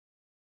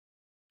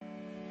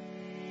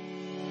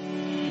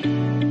Welcome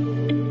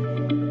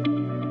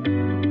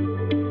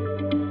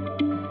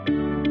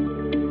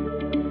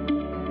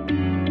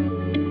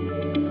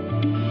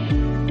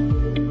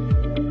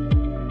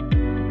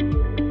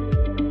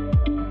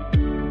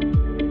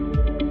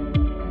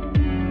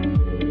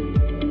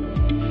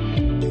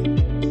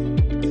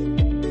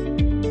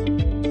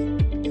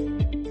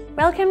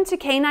to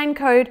Canine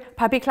Code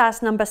Puppy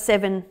Class number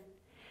 7.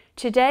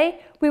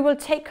 Today we will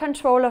take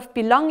control of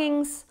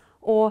belongings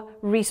or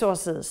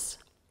resources.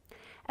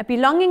 A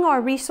belonging or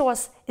a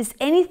resource is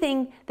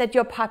anything that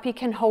your puppy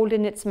can hold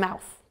in its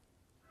mouth.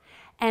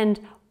 And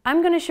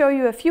I'm going to show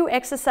you a few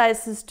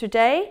exercises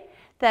today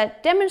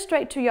that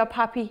demonstrate to your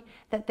puppy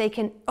that they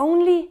can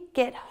only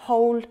get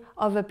hold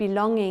of a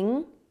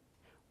belonging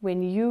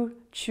when you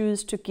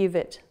choose to give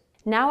it.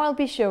 Now I'll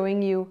be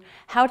showing you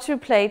how to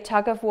play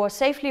tug of war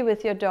safely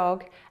with your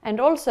dog and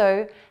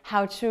also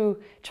how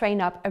to train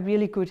up a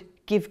really good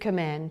give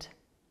command.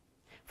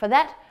 For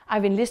that,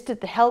 I've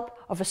enlisted the help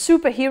of a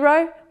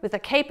superhero with a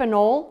cape and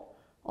all,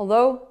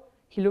 although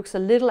he looks a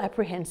little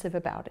apprehensive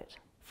about it.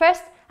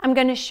 First, I'm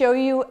going to show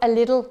you a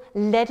little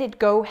let it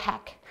go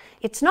hack.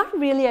 It's not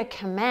really a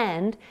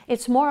command,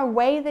 it's more a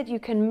way that you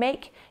can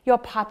make your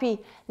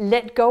puppy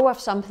let go of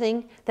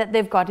something that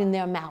they've got in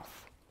their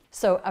mouth.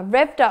 So a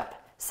revved up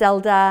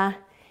Zelda,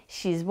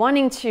 she's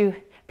wanting to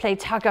play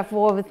tug of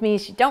war with me.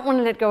 She don't want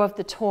to let go of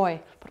the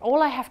toy. But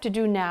all I have to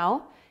do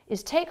now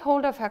is take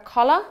hold of her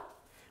collar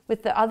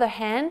with the other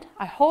hand.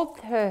 I hold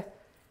her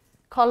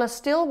collar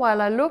still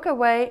while I look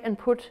away and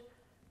put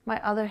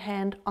my other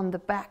hand on the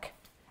back.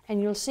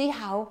 And you'll see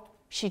how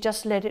she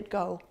just let it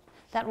go.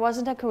 That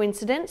wasn't a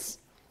coincidence.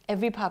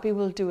 Every puppy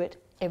will do it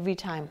every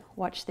time.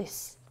 Watch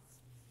this.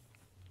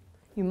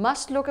 You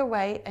must look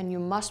away and you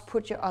must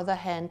put your other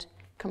hand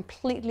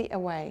completely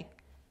away.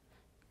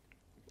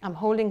 I'm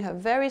holding her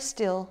very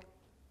still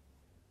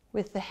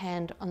with the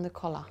hand on the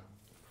collar.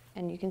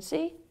 And you can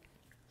see,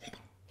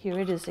 here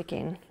it is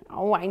again.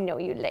 Oh, I know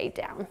you lay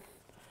down.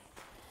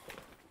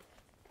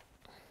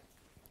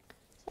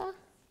 So,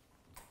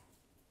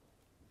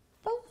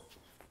 boom.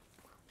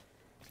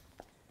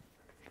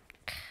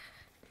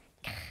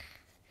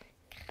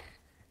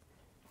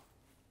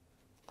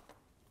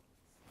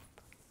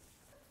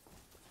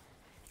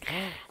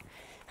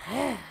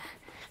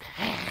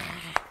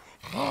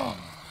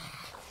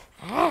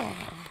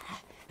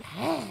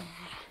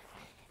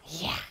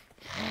 Yeah.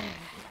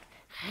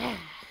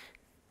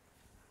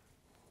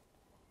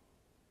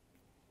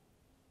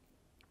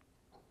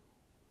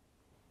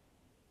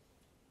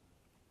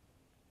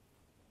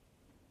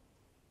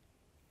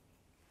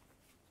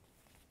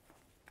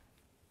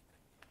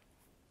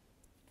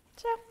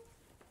 So.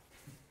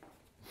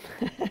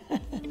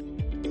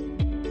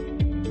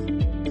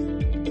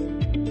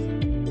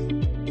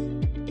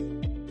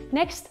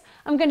 Next,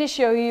 I'm going to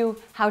show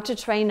you how to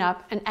train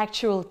up an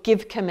actual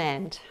give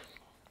command.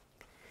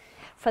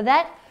 For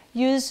that,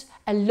 use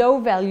a low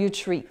value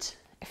treat.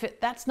 If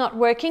that's not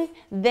working,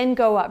 then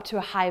go up to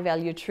a high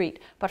value treat.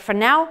 But for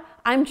now,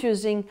 I'm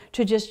choosing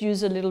to just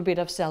use a little bit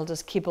of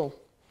Zelda's kibble.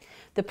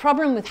 The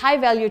problem with high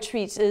value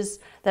treats is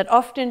that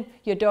often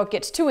your dog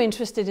gets too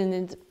interested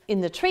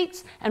in the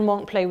treats and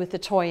won't play with the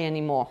toy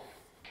anymore.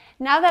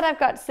 Now that I've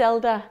got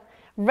Zelda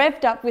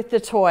revved up with the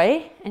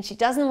toy and she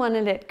doesn't want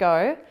to let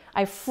go,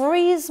 I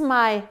freeze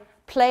my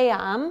play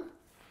arm,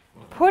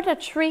 put a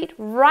treat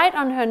right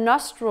on her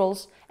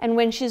nostrils, and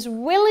when she's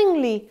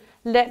willingly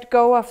let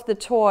go of the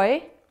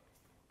toy,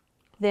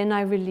 then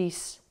I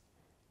release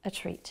a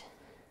treat.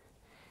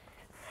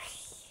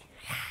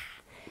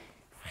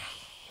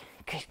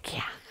 Good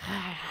girl.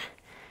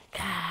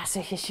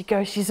 So here she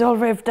goes, she's all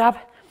revved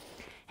up.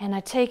 And I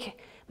take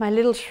my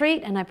little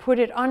treat and I put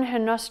it on her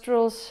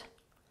nostrils.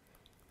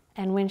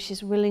 And when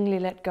she's willingly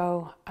let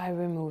go, I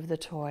remove the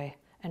toy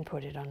and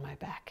put it on my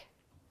back.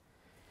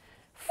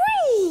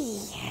 Free!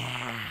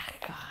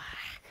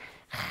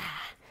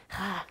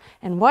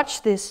 And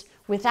watch this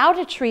without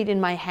a treat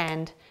in my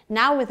hand.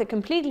 Now with a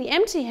completely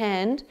empty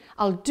hand,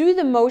 I'll do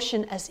the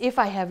motion as if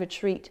I have a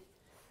treat.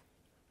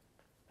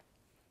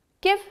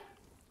 Give.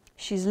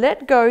 She's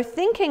let go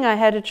thinking I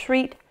had a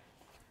treat,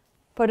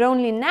 but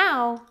only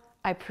now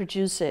I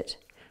produce it.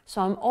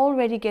 So I'm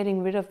already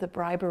getting rid of the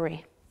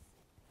bribery.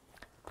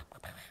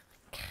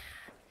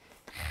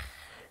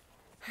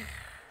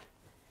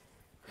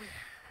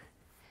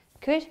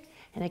 Good.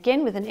 And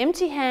again with an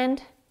empty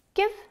hand,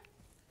 give.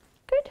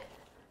 Good.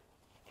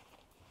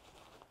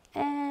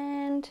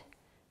 And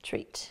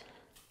treat.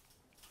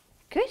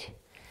 Good.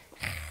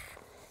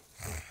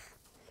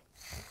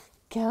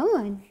 Go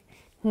on.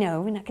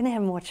 No, we're not going to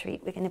have more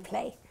treat. We're going to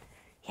play.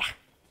 Yeah.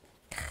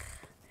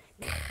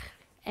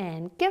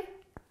 And give.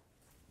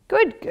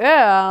 Good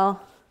girl.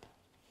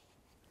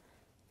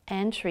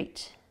 And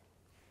treat.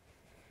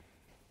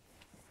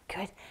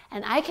 Good.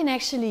 And I can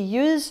actually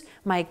use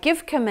my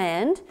give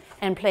command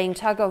and playing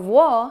tug of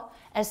war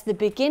as the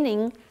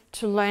beginning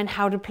to learn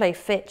how to play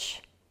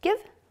fetch. Give.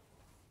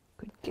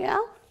 Good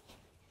girl.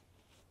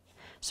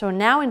 So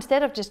now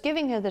instead of just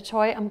giving her the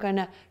toy, I'm going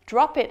to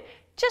drop it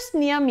just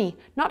near me,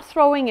 not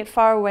throwing it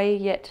far away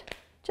yet.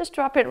 just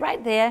drop it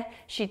right there.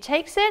 She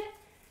takes it,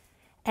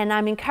 and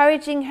I'm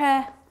encouraging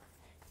her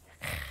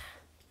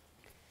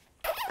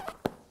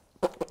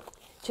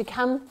to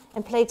come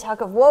and play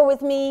tug of war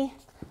with me.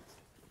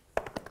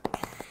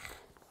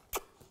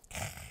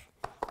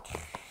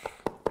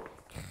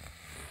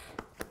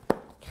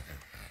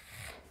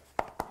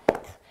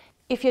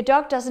 If your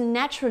dog doesn't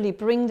naturally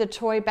bring the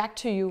toy back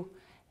to you,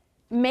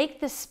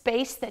 make the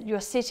space that you're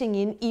sitting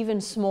in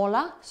even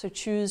smaller. So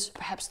choose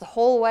perhaps the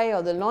hallway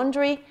or the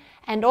laundry.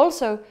 And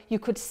also you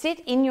could sit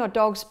in your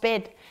dog's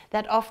bed.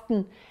 That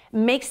often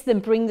makes them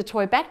bring the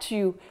toy back to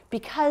you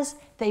because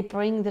they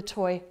bring the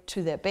toy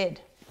to their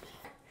bed.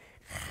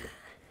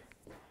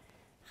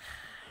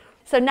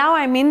 So now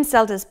I'm in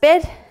Zelda's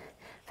bed.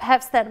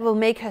 Perhaps that will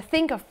make her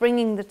think of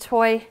bringing the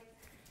toy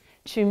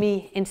to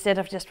me instead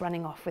of just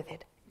running off with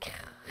it.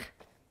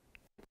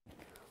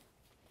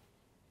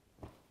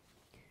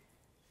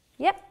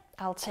 Yep,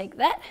 I'll take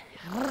that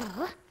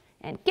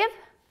and give.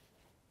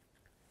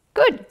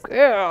 Good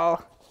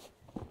girl.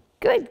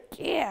 Good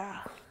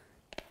girl.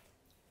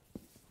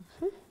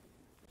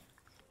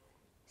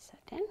 So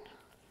then.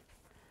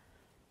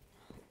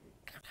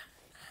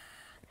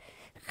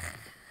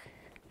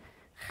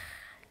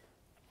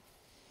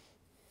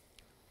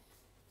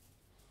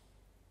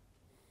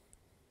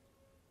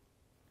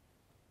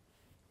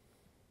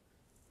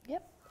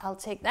 Yep, I'll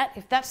take that.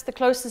 If that's the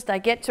closest I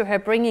get to her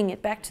bringing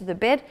it back to the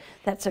bed,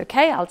 that's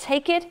okay, I'll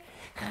take it.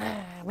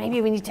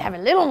 Maybe we need to have a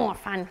little more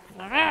fun.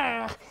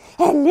 A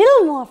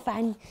little more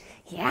fun,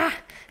 yeah,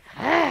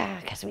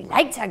 because we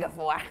like tug of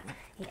war.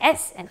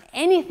 Yes, and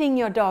anything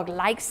your dog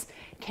likes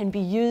can be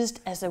used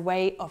as a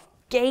way of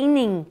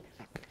gaining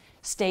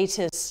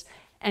status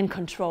and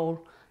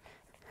control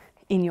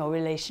in your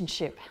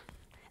relationship,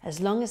 as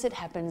long as it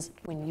happens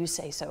when you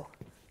say so.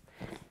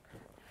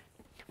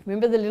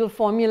 Remember the little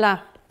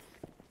formula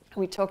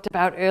we talked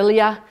about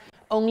earlier?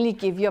 Only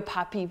give your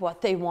puppy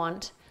what they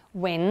want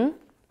when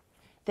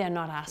they're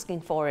not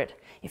asking for it.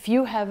 If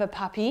you have a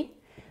puppy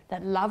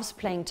that loves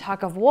playing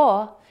tug of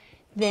war,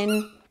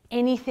 then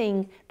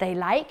anything they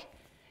like,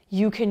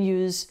 you can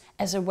use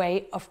as a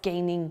way of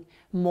gaining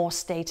more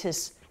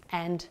status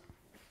and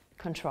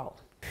control.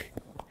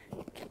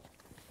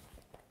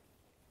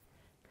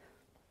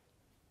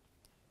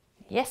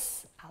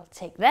 Yes, I'll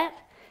take that.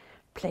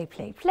 Play,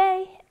 play,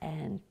 play,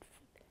 and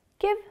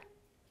give.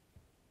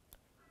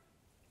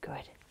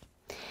 Good.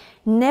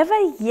 Never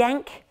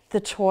yank the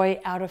toy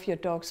out of your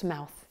dog's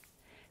mouth,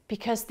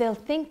 because they'll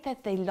think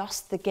that they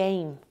lost the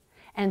game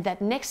and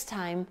that next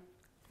time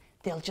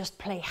they'll just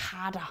play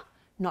harder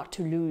not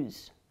to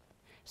lose.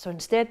 So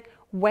instead,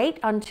 wait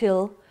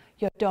until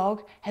your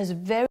dog has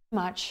very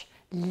much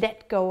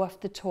let go of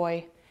the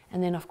toy,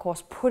 and then of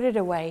course put it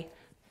away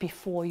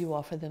before you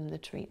offer them the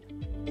treat.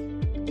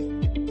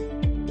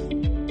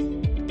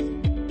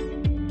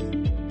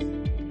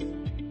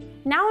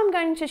 Now I'm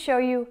going to show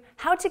you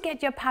how to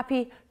get your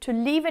puppy to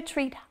leave a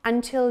treat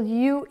until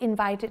you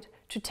invite it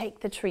to take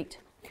the treat.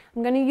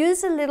 I'm going to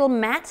use a little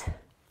mat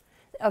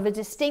of a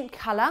distinct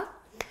color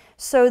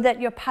so that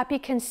your puppy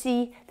can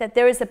see that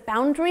there is a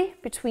boundary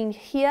between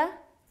here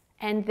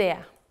and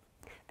there.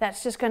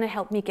 That's just going to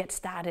help me get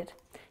started.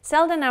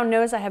 Zelda now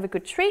knows I have a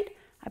good treat.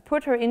 I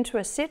put her into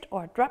a sit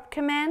or drop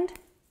command.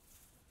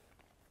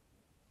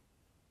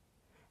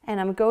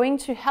 And I'm going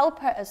to help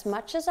her as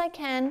much as I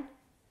can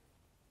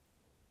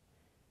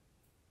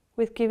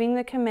with giving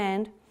the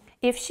command.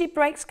 If she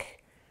breaks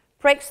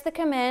the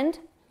command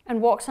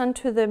and walks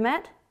onto the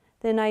mat,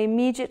 then I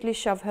immediately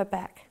shove her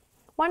back.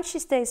 Once she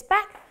stays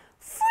back,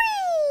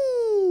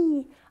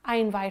 free, I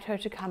invite her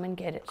to come and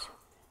get it.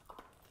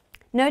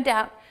 No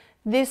doubt,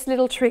 this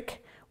little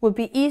trick will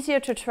be easier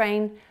to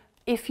train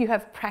if you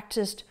have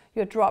practiced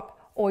your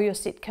drop or your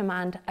sit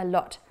command a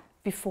lot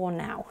before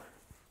now.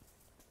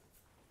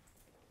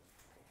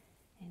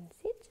 And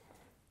sit,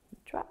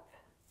 drop,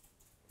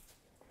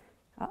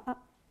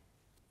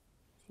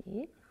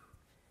 sit,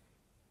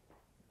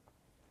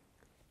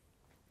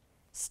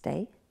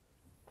 stay,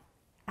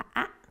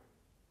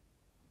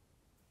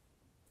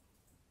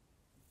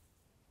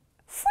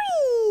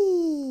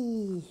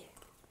 free.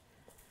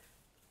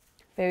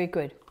 Very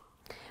good.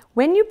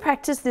 When you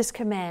practice this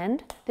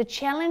command, the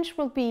challenge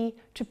will be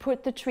to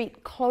put the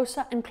treat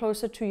closer and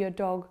closer to your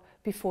dog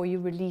before you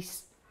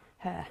release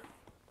her.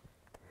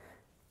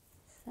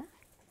 So,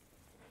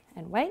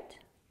 and wait.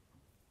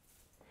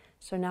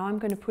 So now I'm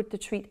going to put the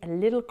treat a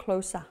little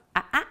closer.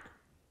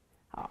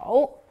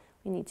 Oh,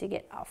 we need to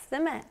get off the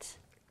mat.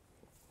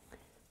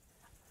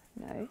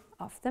 No,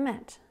 off the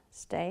mat.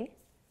 Stay.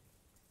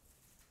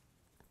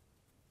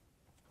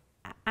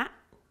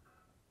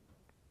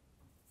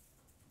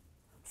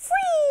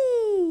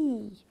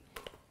 Free!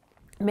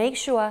 Make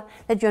sure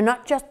that you're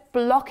not just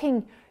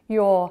blocking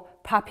your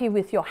puppy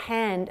with your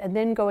hand and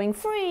then going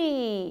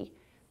free,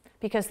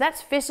 because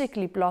that's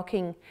physically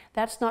blocking.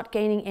 That's not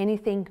gaining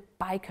anything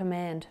by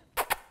command.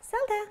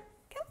 Zelda,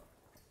 come.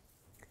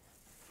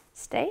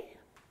 Stay.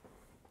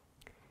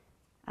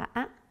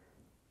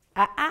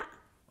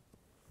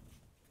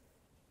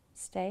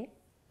 Stay.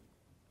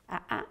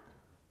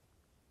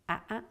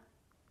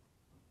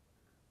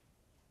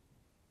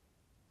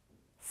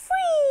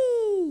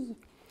 Free!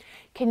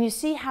 Can you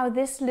see how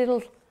this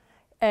little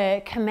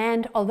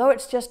command, although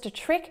it's just a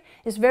trick,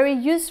 is very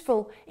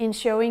useful in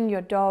showing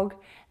your dog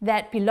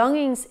that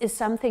belongings is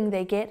something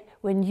they get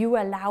when you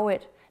allow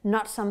it,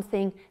 not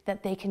something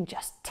that they can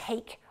just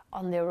take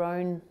on their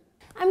own.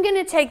 I'm going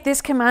to take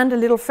this command a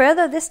little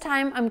further. This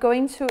time I'm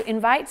going to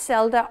invite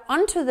Zelda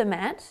onto the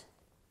mat.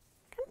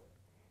 Come.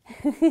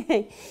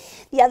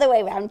 The other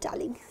way around,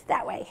 darling.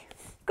 That way.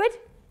 Good.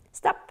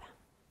 Stop.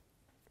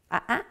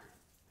 And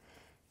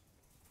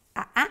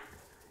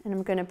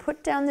I'm going to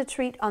put down the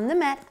treat on the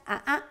mat.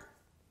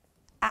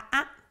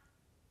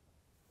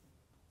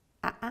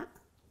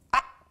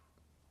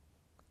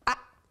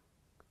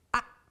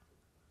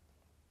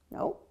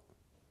 No.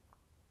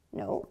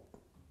 No.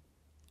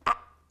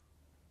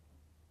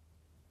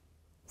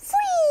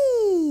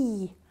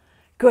 Free!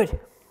 Good.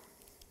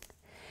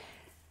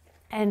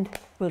 And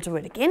we'll do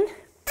it again.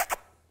 Come.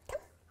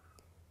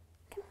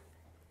 Come.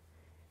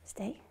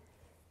 Stay.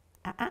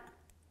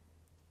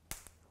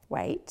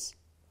 Wait.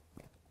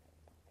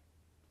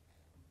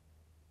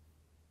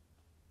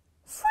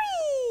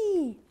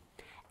 Free!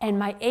 And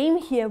my aim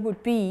here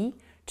would be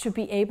to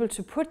be able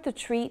to put the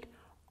treat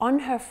on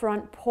her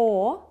front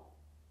paw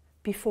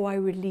before I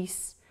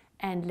release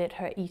and let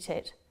her eat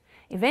it.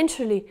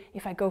 Eventually,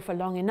 if I go for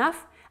long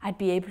enough, I'd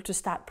be able to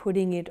start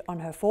putting it on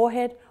her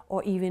forehead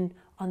or even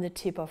on the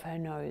tip of her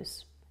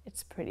nose.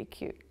 It's pretty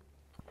cute.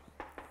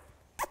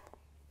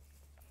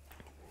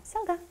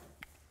 Zelda.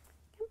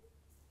 Come.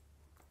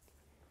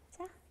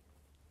 So.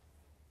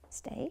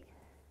 Stay.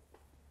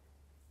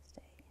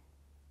 Stay.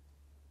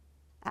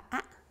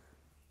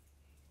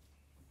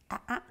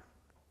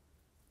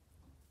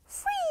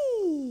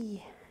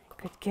 Free!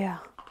 Good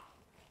girl.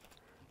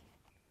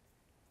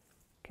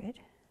 Good.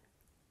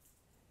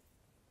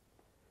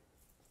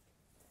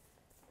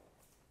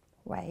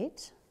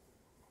 Wait.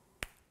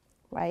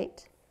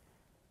 Wait.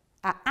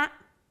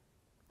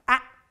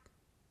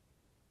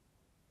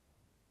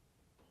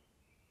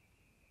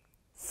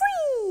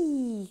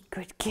 Free!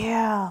 Good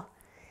girl.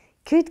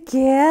 Good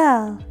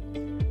girl.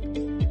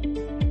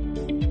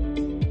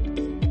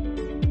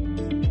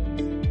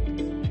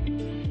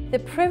 The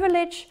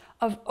privilege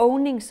of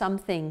owning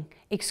something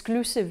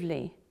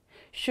exclusively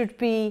should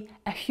be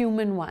a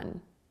human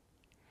one.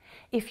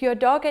 If your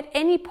dog at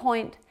any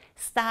point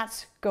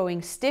starts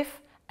going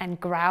stiff and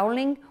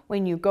growling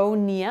when you go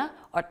near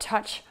or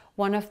touch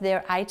one of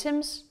their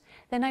items,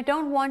 then I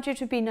don't want you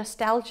to be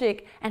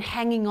nostalgic and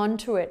hanging on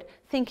to it,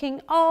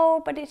 thinking,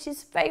 oh, but it's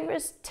his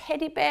favorite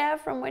teddy bear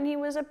from when he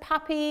was a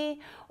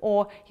puppy,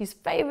 or his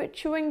favorite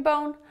chewing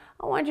bone.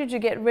 I want you to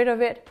get rid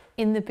of it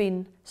in the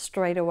bin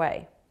straight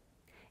away.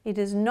 It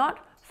is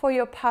not for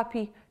your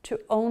puppy to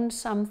own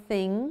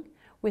something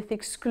with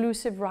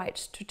exclusive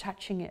rights to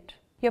touching it.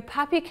 Your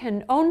puppy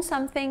can own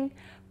something,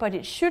 but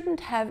it shouldn't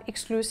have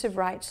exclusive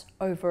rights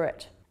over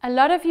it. A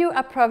lot of you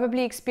are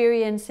probably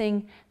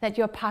experiencing that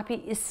your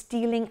puppy is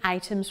stealing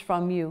items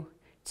from you,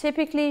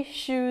 typically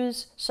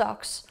shoes,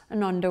 socks,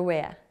 and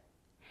underwear.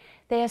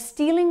 They are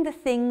stealing the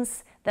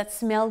things that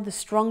smell the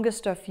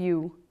strongest of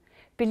you,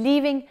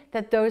 believing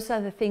that those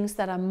are the things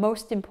that are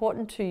most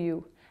important to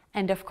you.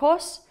 And of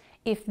course,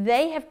 if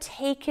they have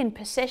taken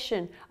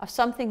possession of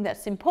something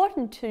that's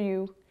important to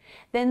you,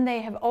 then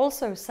they have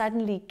also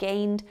suddenly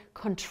gained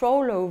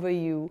control over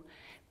you,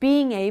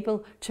 being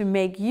able to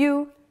make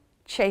you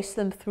chase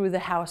them through the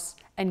house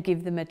and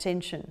give them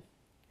attention.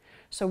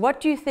 So what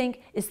do you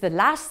think is the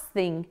last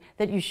thing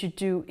that you should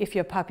do if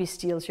your puppy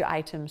steals your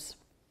items?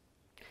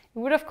 It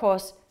would of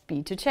course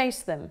be to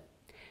chase them.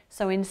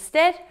 So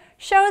instead,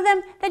 show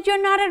them that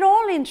you're not at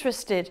all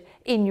interested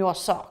in your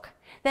sock.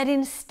 That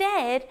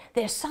instead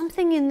there's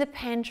something in the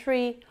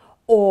pantry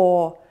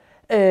or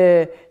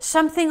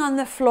something on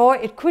the floor.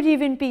 It could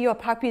even be your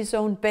puppy's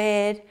own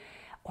bed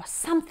or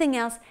something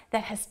else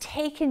that has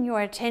taken your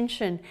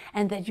attention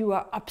and that you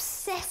are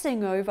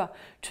obsessing over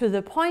to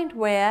the point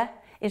where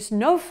it's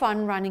no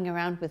fun running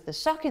around with the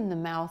sock in the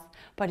mouth,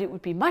 but it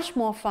would be much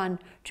more fun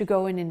to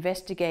go and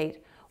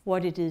investigate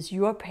what it is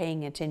you're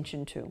paying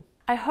attention to.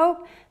 I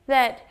hope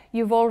that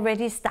you've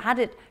already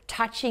started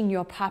touching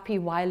your puppy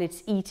while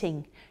it's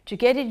eating to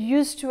get it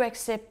used to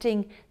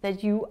accepting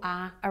that you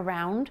are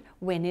around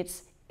when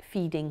it's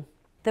feeding.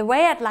 The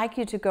way I'd like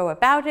you to go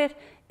about it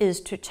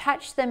is to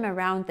touch them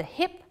around the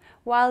hip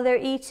while they're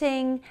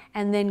eating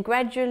and then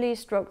gradually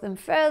stroke them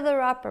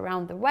further up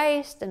around the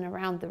waist and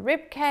around the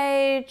rib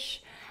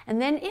cage.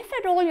 And then if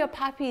at all your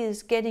puppy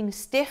is getting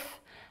stiff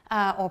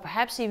or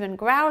perhaps even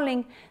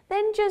growling,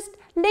 then just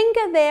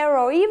linger there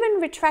or even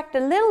retract a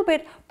little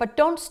bit, but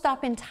don't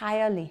stop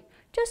entirely.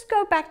 Just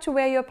go back to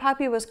where your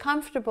puppy was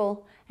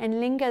comfortable and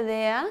linger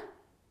there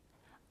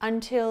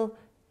until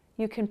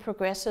you can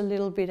progress a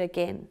little bit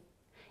again.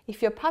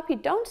 If your puppy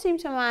don't seem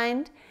to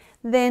mind,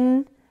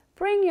 then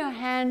bring your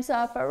hands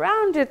up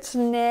around its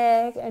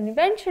neck and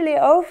eventually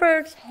over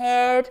its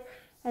head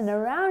and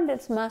around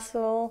its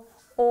muzzle,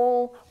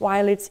 all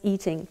while it's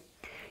eating.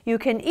 You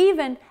can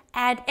even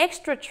add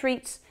extra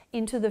treats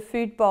into the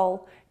food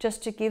bowl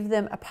just to give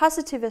them a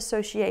positive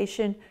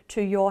association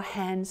to your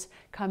hands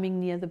coming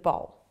near the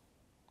bowl.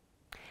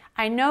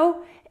 I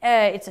know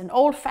it's an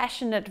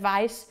old-fashioned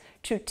advice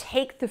to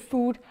take the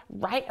food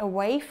right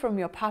away from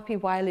your puppy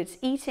while it's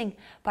eating,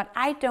 but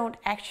I don't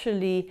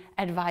actually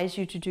advise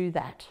you to do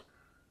that.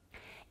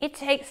 It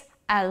takes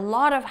a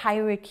lot of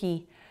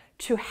hierarchy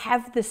to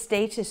have the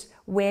status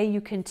where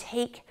you can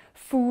take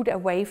food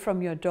away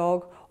from your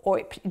dog,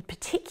 or in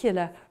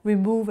particular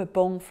remove a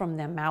bone from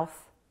their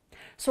mouth.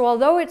 So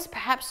although it's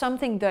perhaps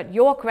something that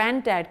your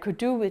granddad could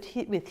do with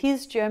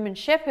his German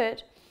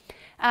Shepherd,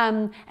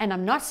 and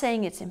I'm not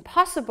saying it's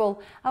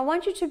impossible, I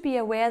want you to be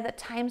aware that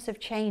times have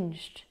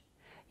changed.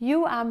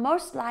 You are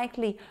most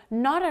likely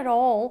not at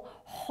all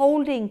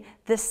holding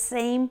the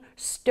same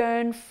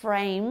stern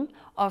frame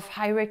of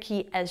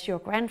hierarchy as your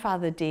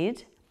grandfather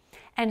did,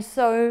 and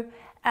so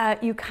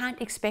you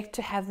can't expect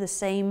to have the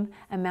same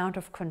amount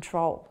of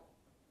control.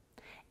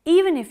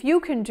 Even if you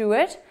can do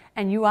it,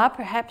 and you are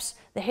perhaps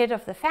the head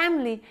of the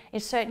family,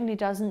 it certainly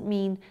doesn't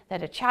mean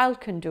that a child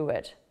can do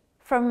it.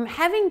 From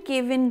having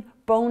given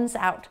bones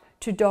out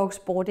to dogs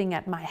boarding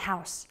at my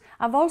house,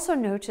 I've also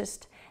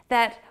noticed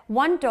that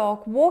one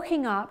dog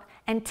walking up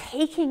and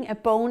taking a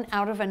bone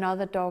out of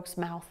another dog's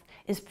mouth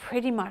is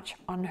pretty much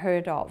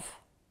unheard of.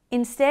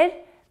 Instead,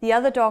 the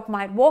other dog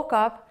might walk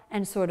up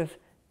and sort of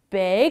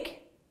beg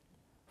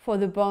for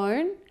the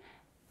bone,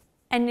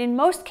 and in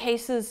most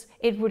cases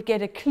it would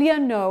get a clear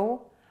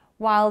no,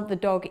 while the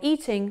dog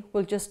eating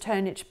will just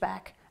turn its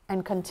back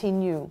and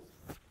continue.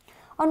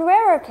 On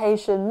rare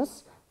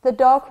occasions, the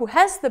dog who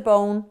has the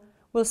bone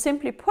will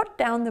simply put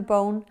down the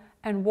bone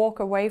and walk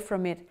away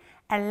from it,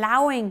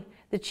 allowing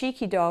the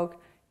cheeky dog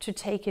to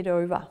take it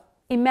over.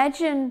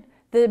 Imagine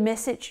the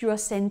message you are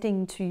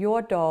sending to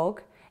your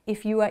dog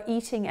if you are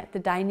eating at the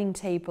dining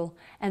table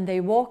and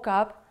they walk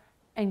up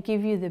and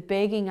give you the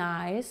begging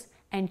eyes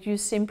and you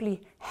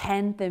simply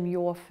hand them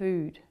your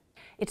food.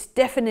 It's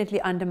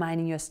definitely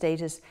undermining your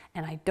status,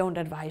 and I don't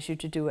advise you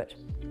to do it.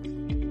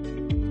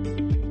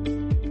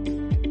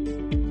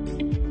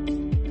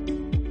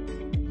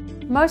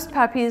 Most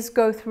puppies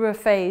go through a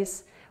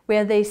phase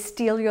where they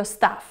steal your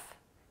stuff,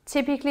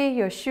 typically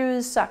your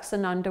shoes, socks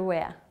and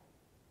underwear.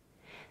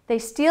 They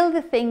steal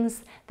the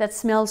things that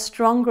smell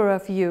stronger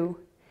of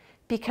you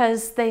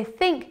because they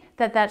think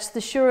that that's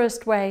the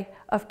surest way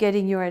of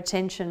getting your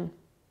attention.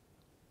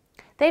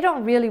 They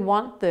don't really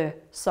want the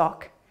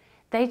sock.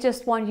 They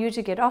just want you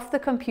to get off the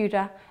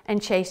computer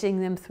and chasing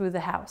them through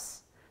the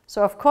house.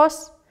 So of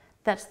course,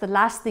 that's the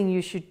last thing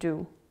you should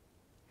do.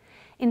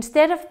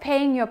 Instead of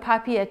paying your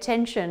puppy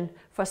attention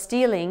for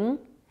stealing,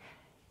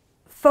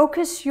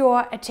 focus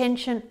your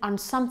attention on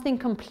something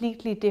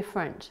completely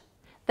different.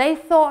 They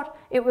thought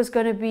it was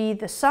going to be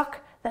the sock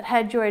that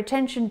had your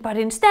attention, but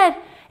instead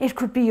it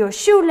could be your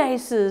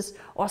shoelaces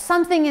or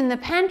something in the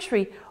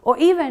pantry or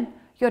even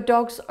your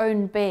dog's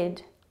own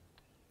bed.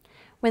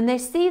 When they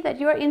see that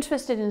you're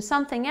interested in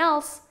something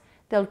else,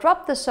 they'll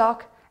drop the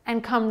sock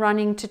and come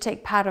running to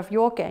take part of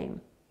your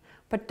game.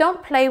 But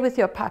don't play with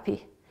your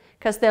puppy,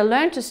 because they'll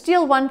learn to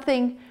steal one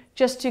thing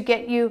just to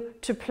get you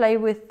to play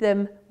with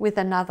them with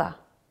another.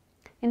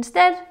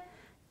 Instead,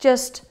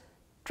 just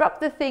drop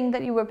the thing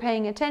that you were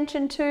paying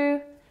attention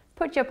to,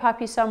 put your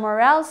puppy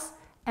somewhere else,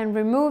 and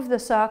remove the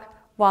sock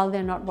while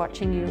they're not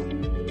watching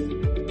you.